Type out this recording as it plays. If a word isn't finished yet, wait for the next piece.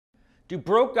Do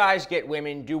broke guys get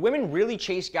women? Do women really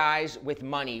chase guys with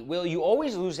money? Will you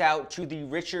always lose out to the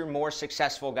richer, more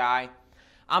successful guy?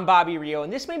 I'm Bobby Rio,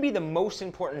 and this may be the most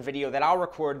important video that I'll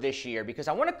record this year because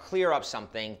I want to clear up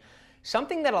something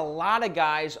that a lot of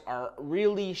guys are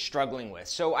really struggling with.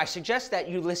 So I suggest that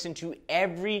you listen to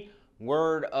every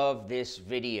word of this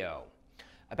video.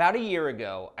 About a year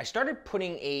ago, I started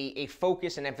putting a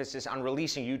focus and emphasis on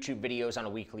releasing YouTube videos on a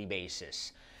weekly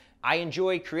basis. I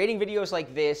enjoy creating videos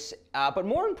like this, but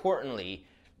more importantly,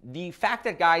 the fact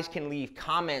that guys can leave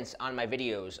comments on my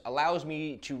videos allows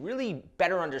me to really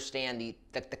better understand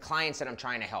the clients that I'm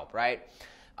trying to help, right?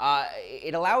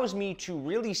 It allows me to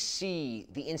really see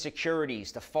the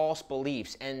insecurities, the false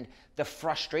beliefs, and the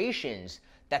frustrations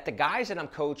that the guys that I'm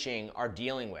coaching are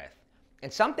dealing with.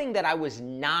 And something that I was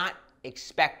not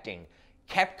expecting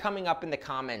kept coming up in the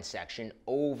comments section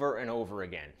over and over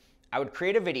again. I would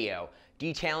create a video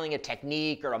detailing a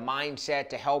technique or a mindset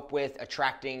to help with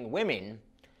attracting women,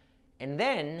 and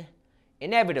then,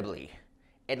 inevitably,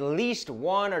 at least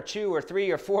one or two or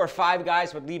three or four or five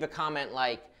guys would leave a comment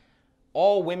like,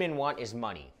 "All women want is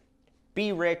money.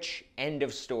 Be rich, end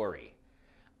of story.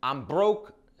 I'm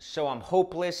broke, so I'm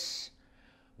hopeless.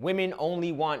 Women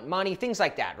only want money," things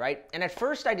like that, right? And at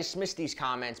first I dismissed these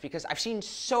comments because I've seen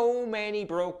so many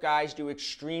broke guys do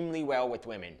extremely well with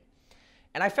women.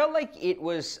 And I felt like it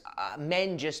was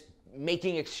men just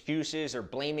making excuses or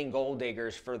blaming gold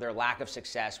diggers for their lack of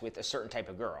success with a certain type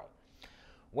of girl.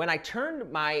 When I turned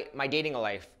my dating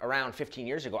life around 15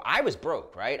 years ago, I was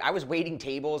broke, right? I was waiting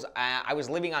tables. I was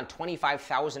living on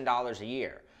 $25,000 a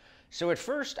year. So at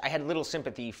first, I had little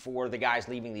sympathy for the guys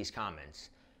leaving these comments.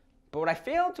 But what I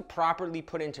failed to properly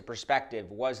put into perspective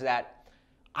was that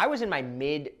I was in my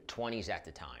mid-20s at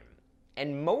the time.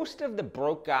 And most of the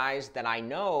broke guys that I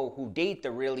know who date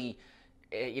the really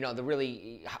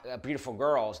beautiful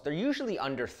girls, they're usually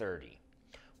under 30.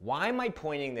 Why am I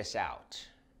pointing this out?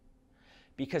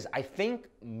 Because I think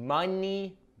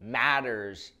money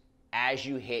matters as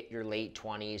you hit your late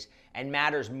 20s and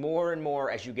matters more and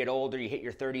more as you get older, you hit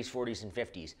your 30s, 40s, and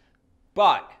 50s.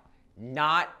 But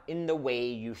not in the way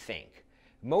you think.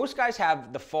 Most guys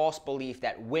have the false belief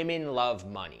that women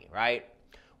love money, right?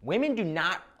 Women do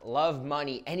not love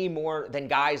money any more than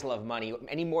guys love money,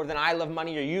 any more than I love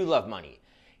money or you love money.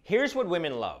 Here's what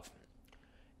women love.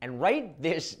 And write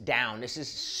this down. This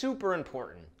is super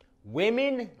important.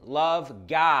 Women love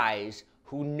guys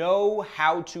who know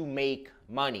how to make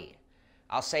money.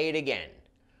 I'll say it again.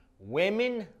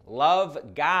 Women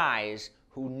love guys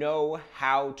who know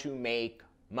how to make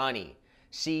money.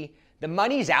 See, the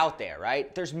money's out there,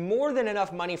 right? There's more than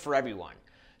enough money for everyone.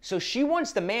 So she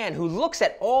wants the man who looks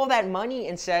at all that money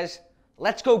and says,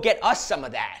 "Let's go get us some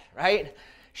of that," right?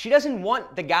 She doesn't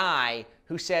want the guy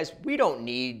who says, "We don't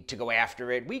need to go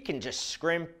after it. We can just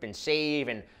scrimp and save,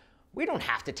 and we don't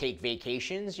have to take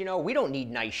vacations. We don't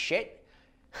need nice shit."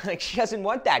 Like, she doesn't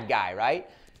want that guy, right?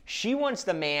 She wants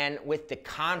the man with the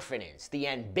confidence, the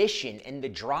ambition, and the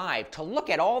drive to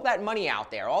look at all that money out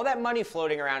there, all that money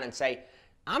floating around and say,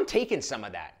 "I'm taking some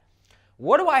of that.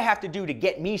 What do I have to do to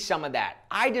get me some of that?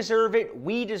 I deserve it.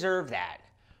 We deserve that.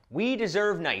 We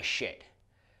deserve nice shit."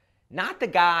 Not the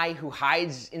guy who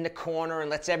hides in the corner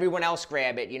and lets everyone else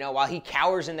grab it, while he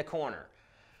cowers in the corner.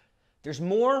 There's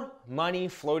more money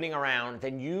floating around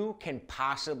than you can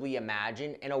possibly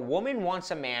imagine, and a woman wants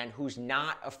a man who's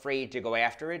not afraid to go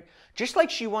after it, just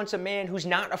like she wants a man who's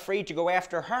not afraid to go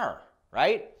after her,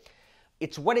 right?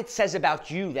 It's what it says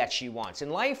about you that she wants. In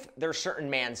life, there are certain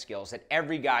man skills that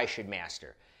every guy should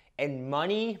master, and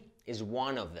money is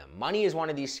one of them. Money is one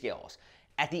of these skills.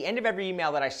 At the end of every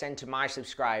email that I send to my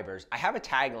subscribers, I have a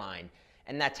tagline,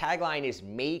 and that tagline is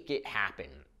 "Make it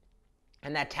happen."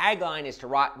 And that tagline is to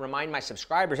remind my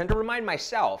subscribers and to remind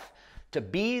myself to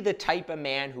be the type of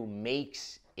man who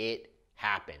makes it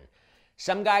happen.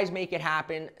 Some guys make it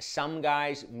happen. Some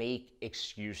guys make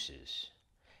excuses.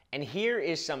 And here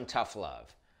is some tough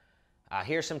love.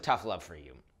 Here's some tough love for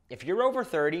you. If you're over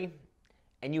 30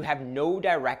 and you have no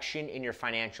direction in your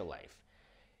financial life,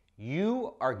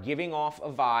 you are giving off a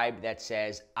vibe that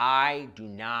says, "I do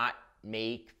not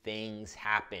make things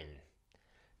happen."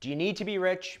 Do you need to be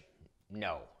rich?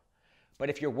 No. But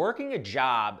if you're working a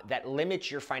job that limits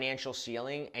your financial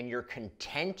ceiling and you're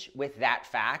content with that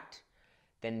fact,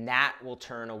 then that will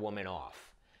turn a woman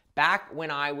off. Back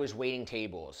when I was waiting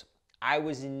tables, I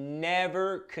was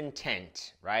never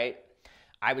content, right?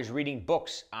 I was reading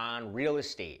books on real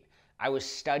estate. I was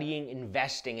studying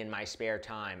investing in my spare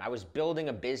time. I was building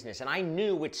a business, and I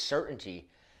knew with certainty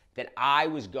that I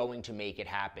was going to make it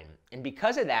happen. And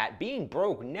because of that, being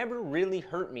broke never really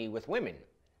hurt me with women.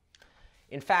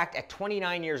 In fact, at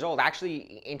 29 years old,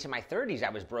 actually into my 30s, I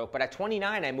was broke, but at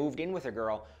 29, I moved in with a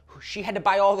girl who she had to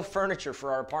buy all the furniture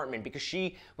for our apartment because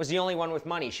she was the only one with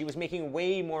money. She was making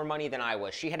way more money than I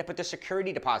was. She had to put the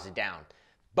security deposit down.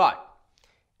 But,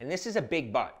 and this is a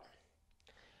big but,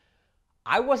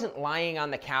 I wasn't lying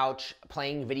on the couch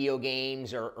playing video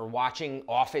games or watching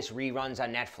Office reruns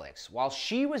on Netflix. While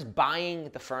she was buying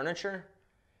the furniture,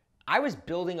 I was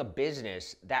building a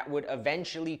business that would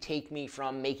eventually take me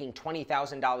from making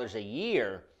 $20,000 a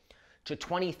year to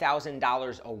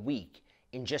 $20,000 a week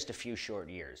in just a few short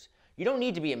years. You don't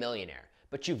need to be a millionaire,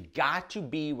 but you've got to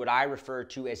be what I refer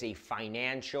to as a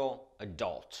financial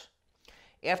adult.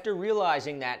 After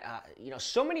realizing that,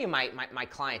 so many of my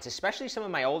clients, especially some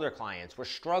of my older clients, were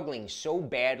struggling so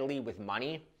badly with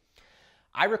money,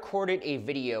 I recorded a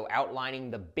video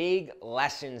outlining the big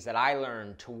lessons that I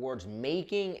learned towards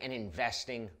making and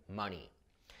investing money.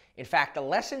 In fact, the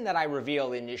lesson that I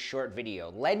reveal in this short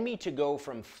video led me to go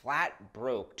from flat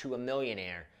broke to a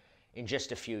millionaire in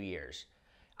just a few years.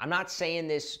 I'm not saying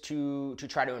this to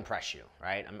try to impress you,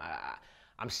 right?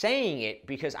 I'm saying it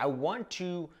because I want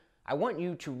you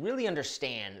to really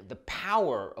understand the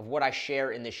power of what I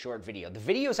share in this short video. The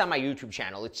video's on my YouTube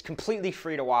channel. It's completely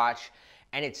free to watch,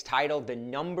 and it's titled The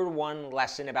 #1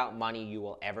 Lesson About Money You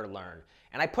Will Ever Learn.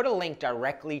 And I put a link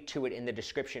directly to it in the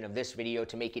description of this video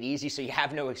to make it easy so you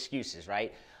have no excuses,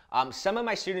 right? Some of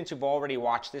my students who've already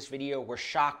watched this video were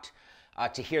shocked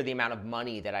to hear the amount of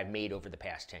money that I've made over the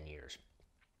past 10 years.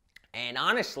 And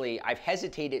honestly, I've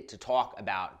hesitated to talk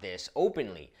about this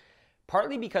openly,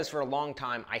 partly because for a long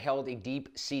time I held a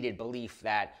deep-seated belief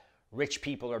that rich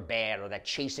people are bad or that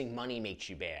chasing money makes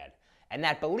you bad. And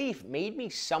that belief made me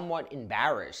somewhat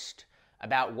embarrassed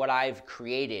about what I've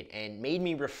created and made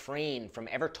me refrain from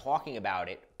ever talking about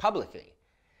it publicly.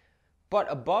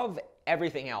 But above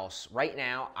everything else, right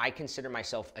now, I consider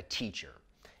myself a teacher.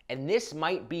 And this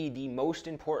might be the most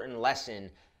important lesson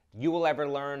you will ever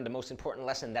learn, the most important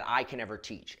lesson that I can ever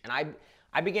teach. And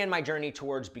I began my journey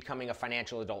towards becoming a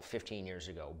financial adult 15 years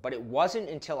ago. But it wasn't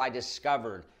until I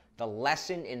discovered the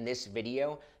lesson in this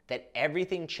video that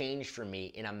everything changed for me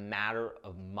in a matter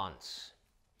of months.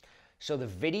 So the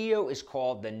video is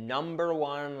called The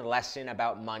 #1 Lesson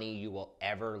About Money You Will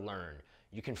Ever Learn.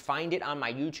 You can find it on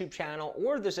my YouTube channel,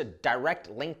 or there's a direct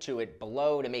link to it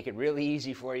below to make it really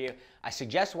easy for you. I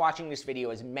suggest watching this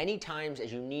video as many times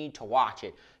as you need to watch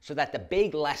it so that the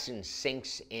big lesson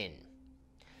sinks in.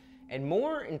 And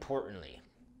more importantly,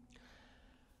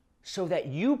 so that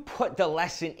you put the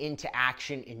lesson into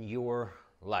action in your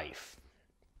life.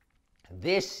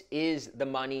 This is the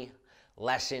money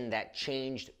lesson that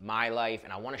changed my life,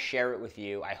 and I want to share it with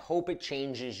you. I hope it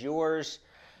changes yours.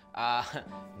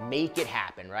 Make it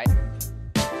happen, right?